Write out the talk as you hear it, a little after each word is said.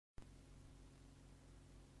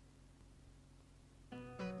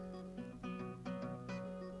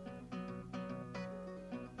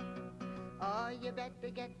you better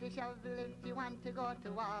get the shovel if you want to go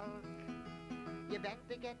to work. You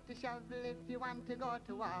better get the shovel if you want to go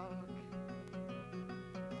to work.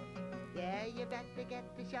 Yeah, you better get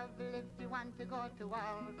the shovel if you want to go to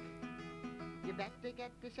work. You better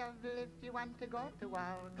get the shovel if you want to go to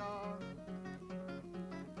work. Oh.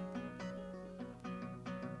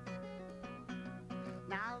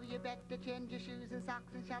 Now you better change your shoes and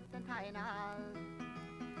socks and shut and tie and all.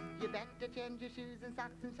 You better change your shoes and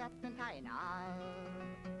socks and shut and tie and all.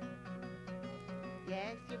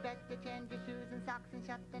 Yes, you better change your shoes and socks and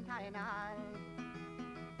shut and tie and all.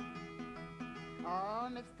 Oh,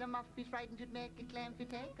 Mr. Muffy's frightened you'd make a claim if you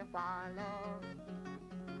take a fall. Oh.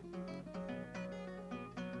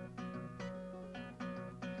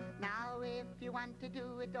 Now if you want to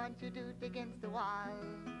do it, don't you do it against the wall.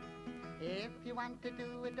 If you want to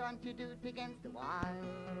do it, don't you do it against the wall.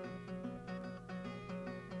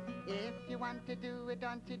 If you want to do it,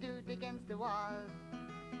 don't you do it against the wall.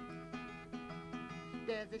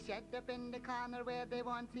 There's a shed up in the corner where they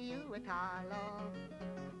won't see you at all. Oh.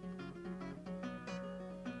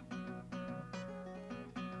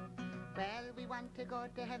 Well, we want to go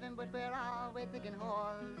to heaven, but we're always digging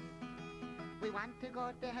holes. We want to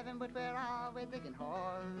go to heaven, but we're always digging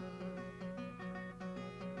holes.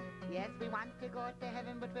 Yes, we want to go to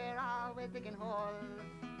heaven, but we're always digging holes.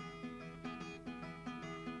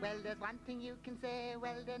 Well, there's one thing you can say,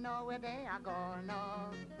 well, they know where they are going,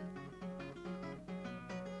 oh.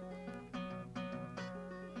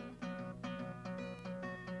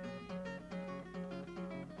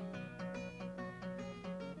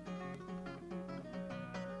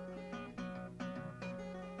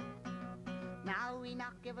 Now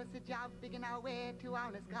Enoch give us a job digging our way to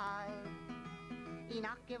honest God.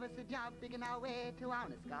 Enoch give us a job digging our way to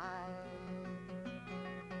honest God.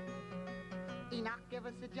 Enoch give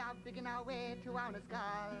us a job digging our way to honest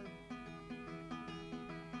God.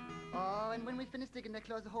 Oh, and when we finish digging, they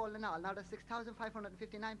close the hole and all. Now there's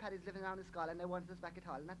 6,559 paddies living around the skull, and they want us back at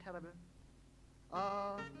all. Isn't that terrible?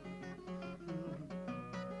 Oh.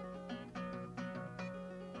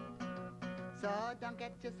 So don't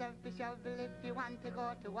get yourself a shovel if you want to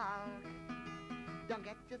go to work. Don't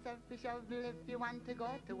get yourself a shovel if you want to go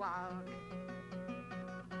to work.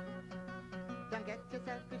 Don't get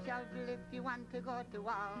yourself a shovel if you want to go to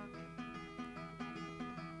work.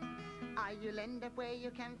 Or you'll end up where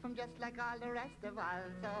you came from, just like all the rest of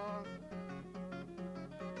us. So